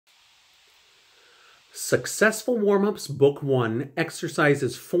Successful Warm-Ups, Book 1,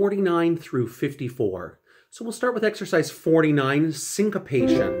 exercises 49 through 54. So we'll start with exercise 49,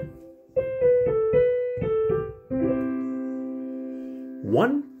 syncopation.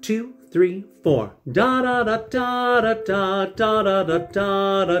 1, 2, 3, 4. Da da da da da da da da da da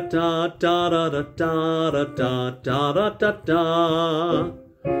da da da da da da da da da da.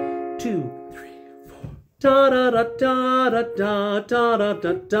 2, 3, 4. Da da da da da da da da da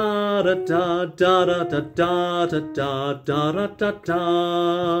da da da da da da da da da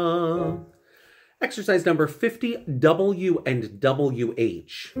da. Exercise number 50, W and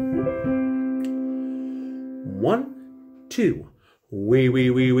WH. 1, 2. Wee wee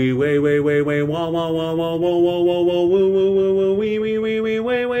wee wee wee wee wee wee wah wah wah wah wah wah wah wah woo woo woo woo wee wee wee wee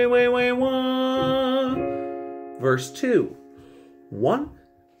wee wee wee wee wah. Verse 2. 1,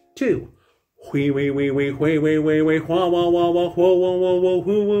 2. Wee wee wee wee wee wee wee wee wah wah wah wah whoa whoa whoa whoa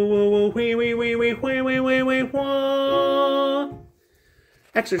woo woo woo woo wee wee wee wee wee wee wee wee wah.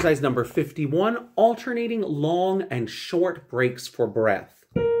 Exercise number 51, alternating long and short breaks for breath.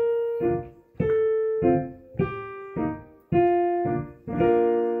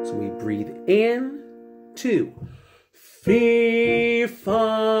 So we breathe in, 2. Fee,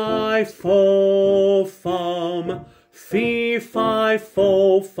 fi, fo, fum. Fee, fi,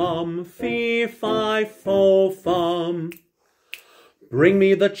 fo, fum. Fee, fi, fo, fum. Bring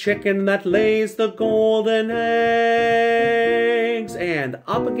me the chicken that lays the golden eggs. And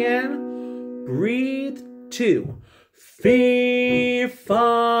up again. Breathe, 2. Fee,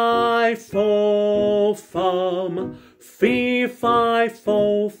 fi, fo, fum. Fee, fi,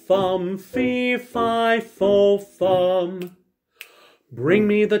 fo, fum. Fee, fi, fo, fum. Bring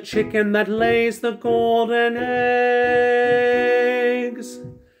me the chicken that lays the golden eggs.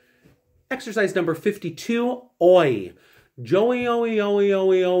 Exercise number 52, oi. Joey, oi, oi,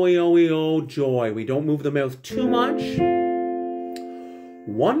 oi, oi, oi, oh, joy. We don't move the mouth too much.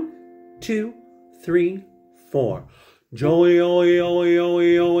 1, 2, 3, 4. Joey, oi, oi,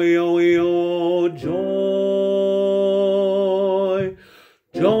 oi, oi, oi, oh, joy.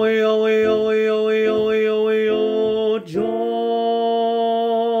 Joey, oi, oi, oi, oi, oi, oh, joy.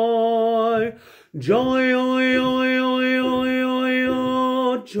 Joy, oi, oi, oi, oi, oi,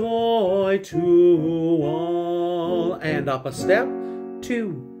 oh, joy to all. And up a step,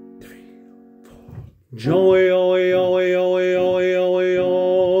 2, 3, 4. Joy, oi, oi, oi, oi, oi,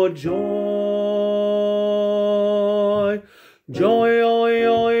 oh, joy. Joy, oi,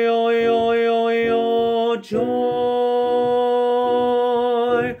 oi, oi, oi, oi, oh, joy.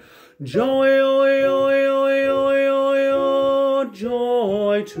 Joy, oi, oi, oi, oi, oi, oh,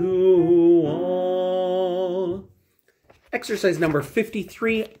 joy to all. Exercise number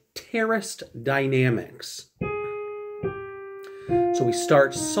 53, terraced dynamics. So we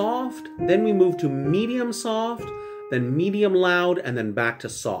start soft, then we move to medium soft, then medium loud, and then back to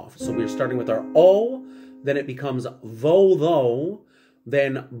soft. So we're starting with our O, then it becomes vo tho,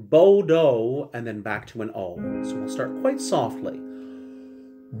 then bo do, and then back to an O. So we'll start quite softly.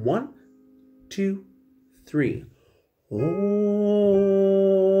 1, 2, 3. Oh,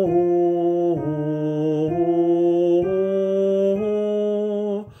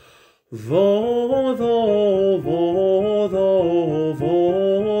 vo tho, vo tho,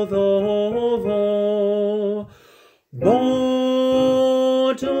 vo tho, vo.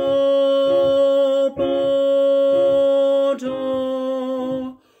 Bo do, bo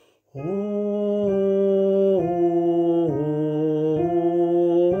do. Oh.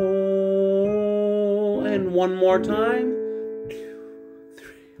 And one more time. 2,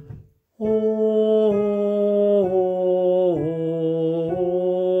 3. Oh.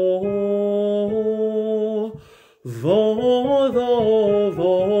 Vo tho,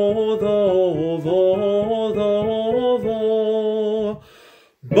 vo tho, vo tho, vo.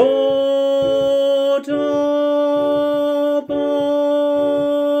 Bo do,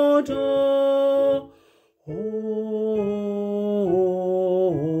 bo do. Oh.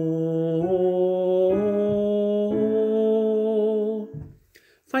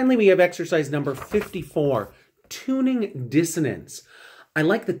 Finally, we have exercise number 54, tuning dissonance. I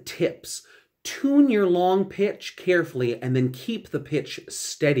like the tips. Tune your long pitch carefully and then keep the pitch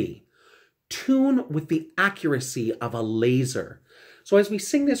steady. Tune with the accuracy of a laser. So as we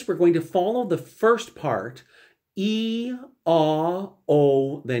sing this, we're going to follow the first part, E, A,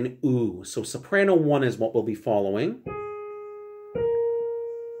 O, then oo. So soprano 1 is what we'll be following.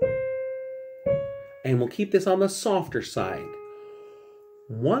 And we'll keep this on the softer side.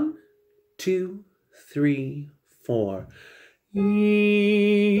 1, 2, 3, 4. E,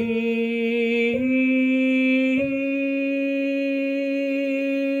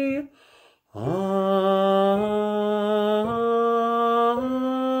 A,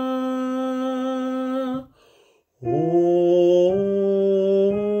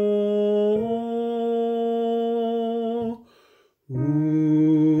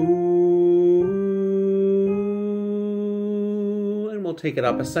 Ooh. And we'll take it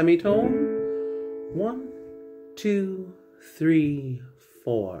up a semitone. 1, 2, 3,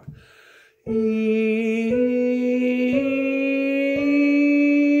 4.